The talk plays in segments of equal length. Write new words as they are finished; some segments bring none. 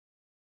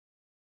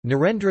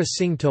Narendra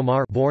Singh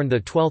Tomar, born the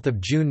 12th of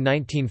June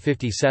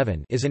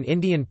 1957, is an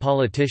Indian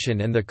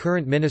politician and the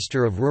current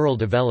Minister of Rural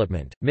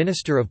Development,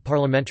 Minister of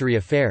Parliamentary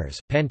Affairs,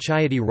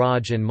 Panchayati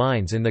Raj and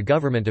Mines in the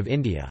Government of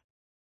India.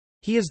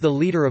 He is the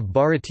leader of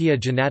Bharatiya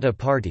Janata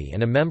Party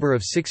and a member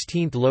of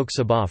 16th Lok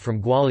Sabha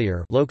from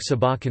Gwalior Lok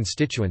Sabha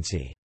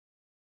constituency.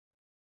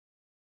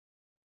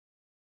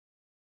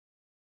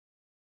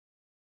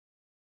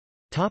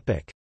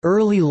 Topic: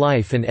 Early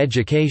life and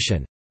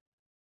education.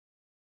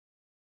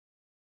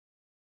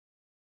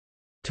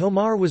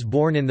 Tomar was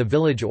born in the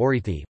village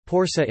Orithi,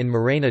 Porsa in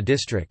Morena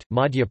district,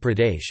 Madhya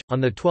Pradesh,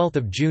 on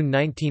 12 June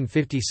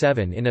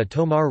 1957 in a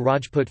Tomar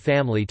Rajput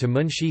family to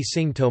Munshi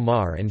Singh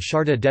Tomar and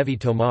Sharda Devi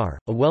Tomar,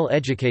 a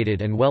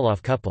well-educated and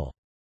well-off couple.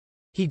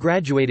 He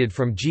graduated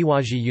from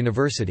Jiwaji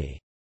University.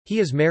 He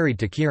is married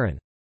to Kiran.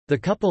 The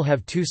couple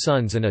have 2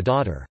 sons and a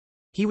daughter.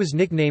 He was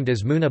nicknamed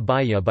as Muna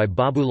Bhaiya by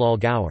Babulal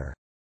Gaur.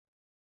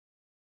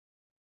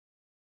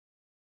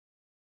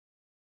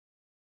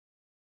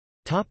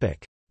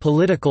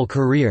 Political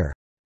career.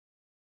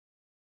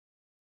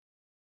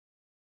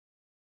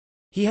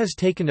 He has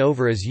taken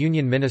over as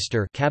Union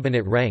Minister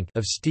cabinet rank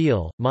of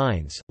Steel,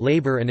 Mines,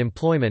 Labour and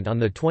Employment on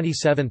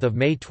 27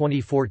 May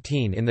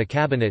 2014 in the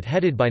cabinet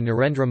headed by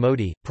Narendra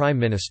Modi, Prime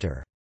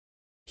Minister.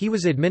 He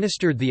was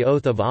administered the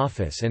oath of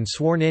office and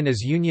sworn in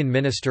as Union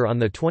Minister on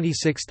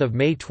 26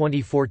 May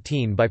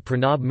 2014 by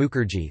Pranab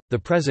Mukherjee, the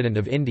President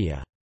of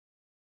India.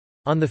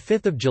 On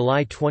 5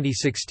 July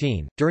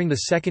 2016, during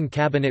the second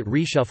cabinet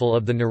reshuffle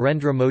of the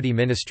Narendra Modi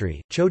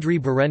ministry, Chaudhry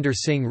Birender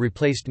Singh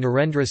replaced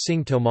Narendra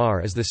Singh Tomar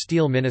as the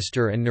Steel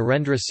Minister and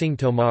Narendra Singh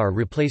Tomar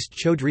replaced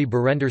Chaudhry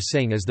Birender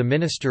Singh as the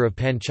Minister of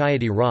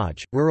Panchayati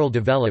Raj, Rural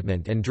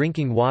Development and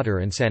Drinking Water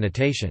and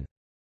Sanitation.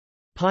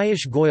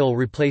 Piyush Goyal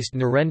replaced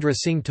Narendra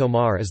Singh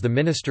Tomar as the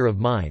Minister of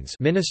Mines,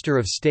 Minister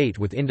of State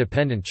with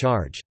independent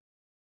charge.